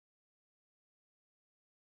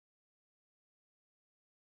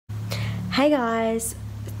Hey guys,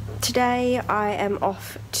 today I am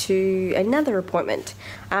off to another appointment.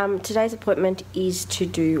 Today's appointment is to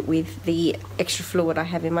do with the extra fluid I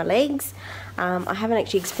have in my legs. I haven't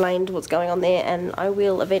actually explained what's going on there, and I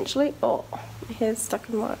will eventually. Oh, my hair's stuck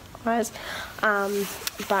in my eyes.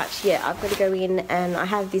 But yeah, I've got to go in, and I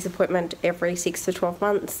have this appointment every 6 to 12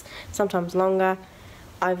 months, sometimes longer.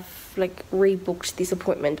 I've like rebooked this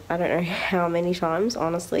appointment I don't know how many times,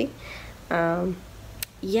 honestly.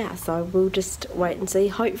 Yeah, so we'll just wait and see.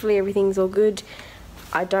 Hopefully everything's all good.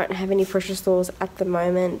 I don't have any pressure sores at the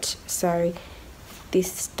moment, so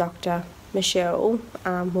this doctor, Michelle,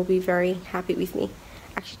 will be very happy with me.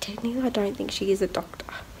 Actually, technically I don't think she is a doctor.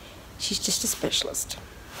 She's just a specialist.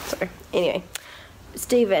 So anyway,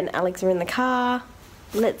 Steve and Alex are in the car.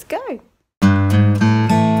 Let's go.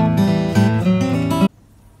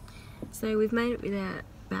 So we've made it with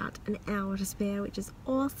about an hour to spare, which is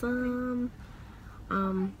awesome.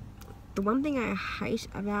 The one thing I hate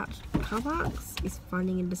about car parks is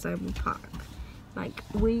finding a disabled park. Like,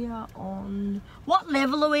 we are on... What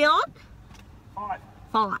level are we on?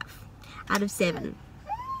 5 out of 7.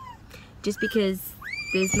 Just because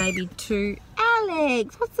there's maybe 2...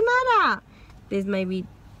 Alex, what's the matter? There's maybe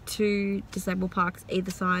 2 disabled parks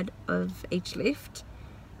either side of each lift.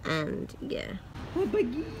 And, yeah. Oh,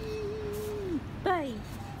 Buggy! Bye!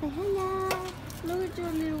 Say hello! Look at your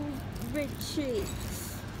little red cheeks.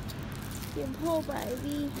 You poor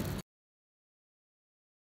baby.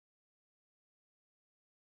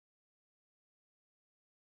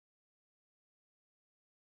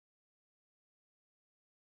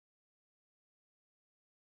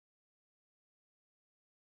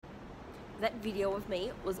 That video of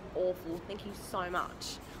me was awful. Thank you so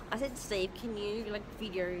much. I said to Steve, can you like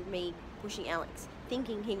video me pushing Alex,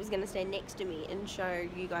 thinking he was going to stand next to me and show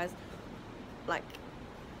you guys like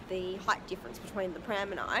the height difference between the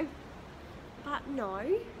pram and I. But no,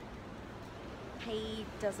 he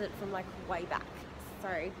does it from like way back. So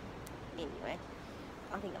anyway,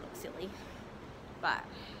 I think I look silly, but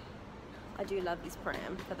I do love this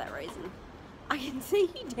pram for that reason. I can see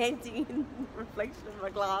you dancing in the reflection of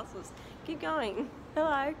my glasses. Keep going.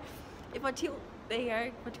 Hello. If I tilt, there you go.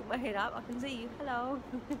 If I tilt my head up, I can see you. Hello.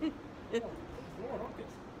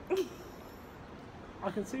 I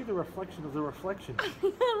can see the reflection of the reflection.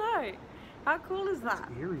 Hello. How cool is that?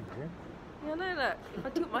 That's eerie, man. Yeah, no, look. If I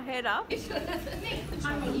tilt my head up.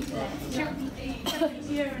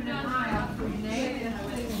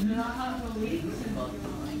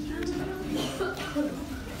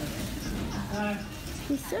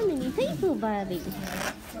 There's so many people, Barbie.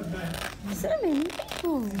 So many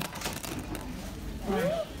people.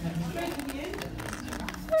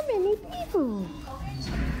 So many people.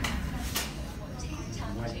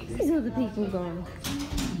 Where's all the people gone?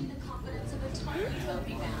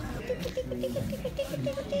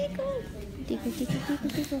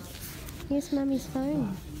 Here's Mummy's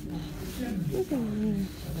phone. Look at me.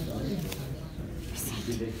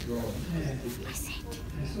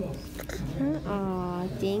 Oh,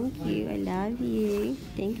 thank you. I love you.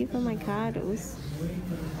 Thank you for my cuddles.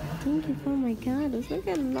 Thank you for my cuddles. Look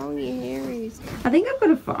how long your hair is. I think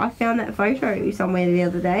I found that photo somewhere the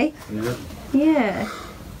other day. Yeah.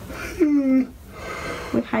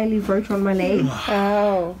 With Hayley brooch on my leg.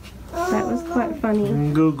 Oh. That was quite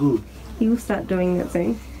funny. Good. He will start doing that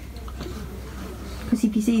soon. Because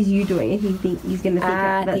if he sees you doing it, he's going to think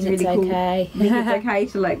that's really cool. Okay. I think it's okay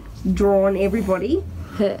to like draw on everybody.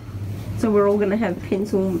 So we're all going to have pen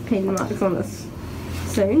marks on us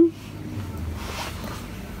soon.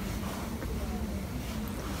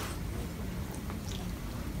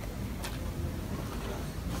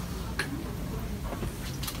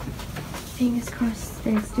 Fingers crossed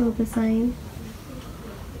they're still the same.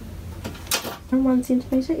 And 1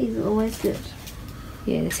 centimetre is always good.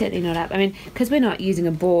 Yeah, they're certainly not up. I mean, because we're not using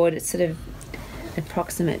a board, it's sort of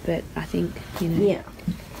approximate, but I think, you know. Yeah,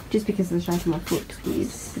 just because of the shape of my foot,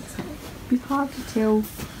 it's hard to tell.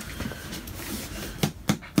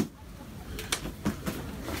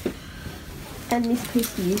 And this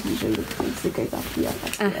piece here is usually the piece that goes up here,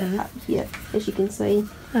 up here, as you can see.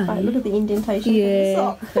 Look at the indentation. Yeah,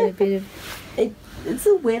 got a bit of... It's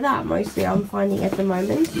the weather mostly I'm finding at the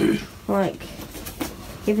moment. Like,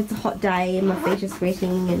 if it's a hot day and my feet are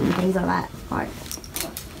sweating and things like that, like,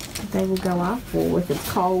 they will go up. Or if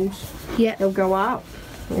it's cold, they'll go up.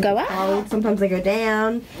 Go up? Cold, sometimes they go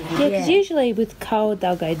down. Yeah, because usually with cold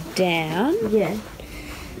they'll go down. Yeah.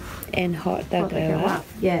 And hot they'll go up.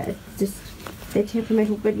 Yeah, it's just... they're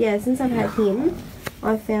temperamental, but yeah, since I've had him,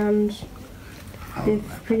 I found they've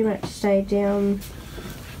pretty much stayed down.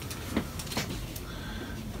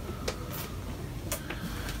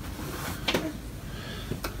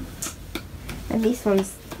 And this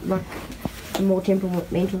one's like the more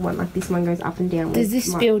temperamental one, like this one goes up and down. Does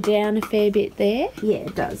this spill down a fair bit there? Yeah,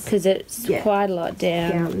 it does. Because it's quite a lot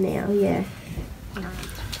down. Down now, yeah.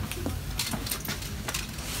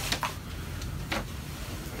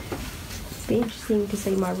 It's be interesting to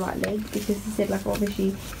see my right leg, because he said like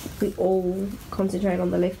obviously we all concentrate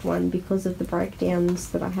on the left one because of the breakdowns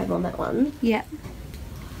that I have on that one. Yeah.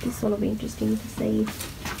 This one will be interesting to see.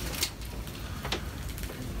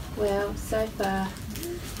 Well, so far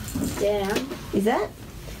down. Is that?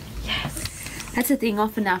 Yes. That's the thing.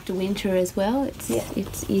 Often after winter as well, it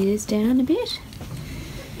is down a bit.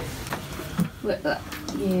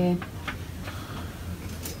 Yeah.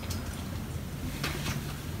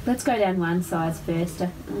 Let's go down one size first. It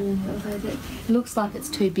looks like it's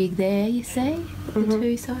too big there. You see the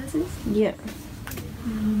two sizes. Yeah.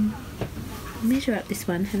 Measure up this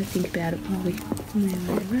one. Have a think about it while we.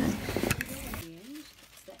 Right.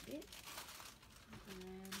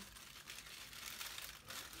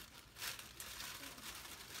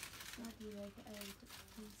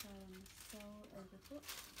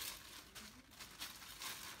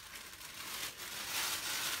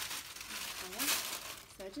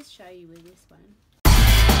 So I'll just show you with this one.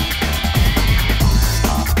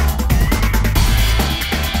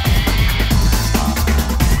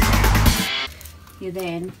 You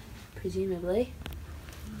then, presumably,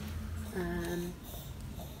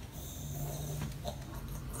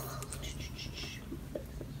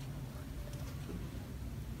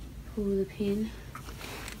 pull the pin,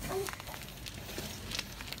 and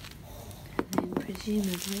then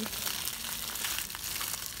presumably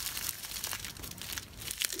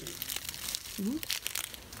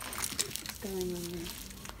what's going on there?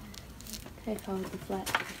 Take hold of the flat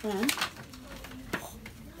at the front.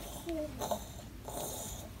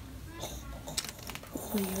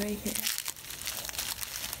 Pull your rake it.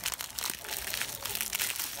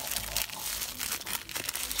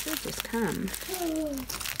 Should just come.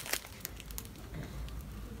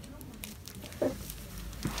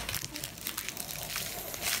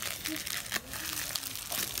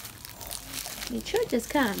 It should just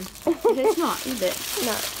come. It's not, is it?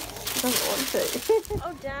 No, it doesn't want to.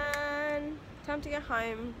 All done. Time to go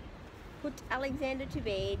home. Put Alexander to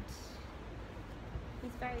bed.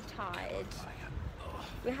 He's very tired.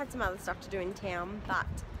 We had some other stuff to do in town, but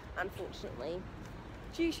unfortunately,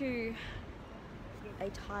 due to a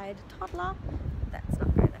tired toddler, that's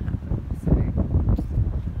not going to happen. So,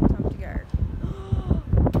 time to go.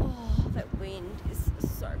 Oh, that wind is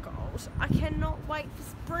so cold. I cannot wait for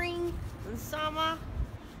spring and summer.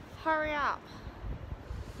 Hurry up.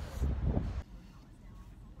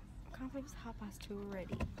 I can't believe it's 2:30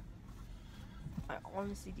 already. I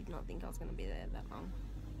honestly did not think I was going to be there that long.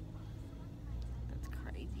 That's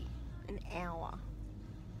crazy. An hour.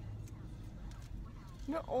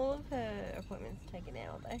 Not all of her appointments take an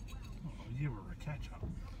hour though. Oh, you were a catch up.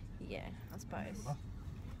 Yeah, I suppose. I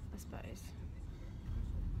suppose.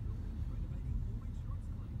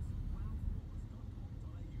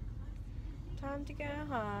 Time to go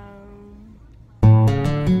home.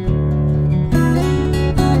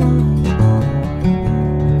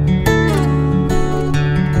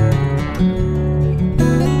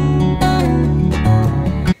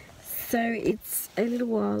 So it's a little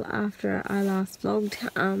while after I last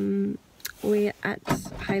vlogged. We're at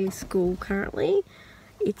Haley's school currently.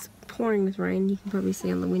 It's pouring with rain, you can probably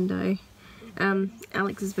see on the window.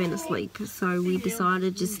 Alex has been asleep, so we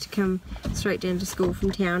decided just to come straight down to school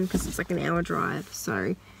from town because it's like an hour drive.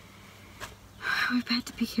 So we've had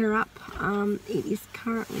to pick her up. It is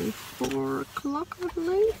currently 4 o'clock, I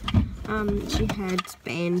believe. She had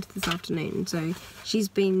band this afternoon, so she's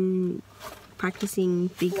been practicing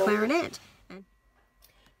the clarinet. And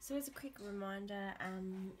so as a quick reminder,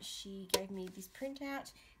 she gave me this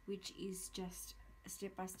printout, which is just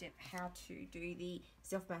step by step how to do the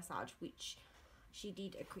self massage, which she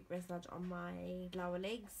did a quick massage on my lower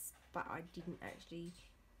legs, but I didn't actually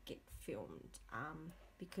get filmed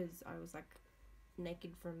because I was like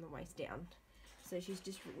naked from the waist down. So she's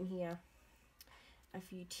just written here a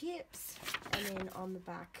few tips, and then on the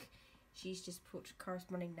back she's just put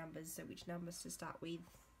corresponding numbers, so which numbers to start with.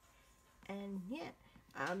 And yeah,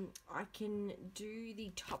 I can do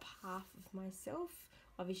the top half of myself.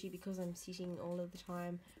 Obviously, because I'm sitting all of the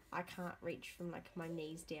time, I can't reach from like my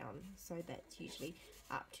knees down, so that's usually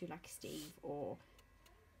up to like Steve or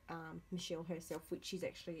Michelle herself, which is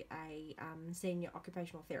actually a senior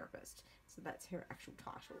occupational therapist, so that's her actual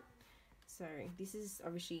title. So this is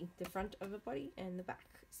obviously the front of the body and the back.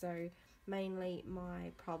 So mainly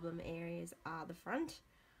my problem areas are the front,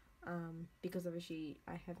 because obviously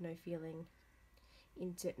I have no feeling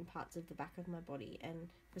in certain parts of the back of my body, and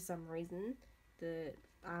for some reason the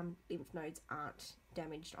lymph nodes aren't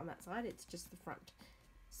damaged on that side, it's just the front.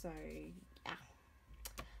 So yeah,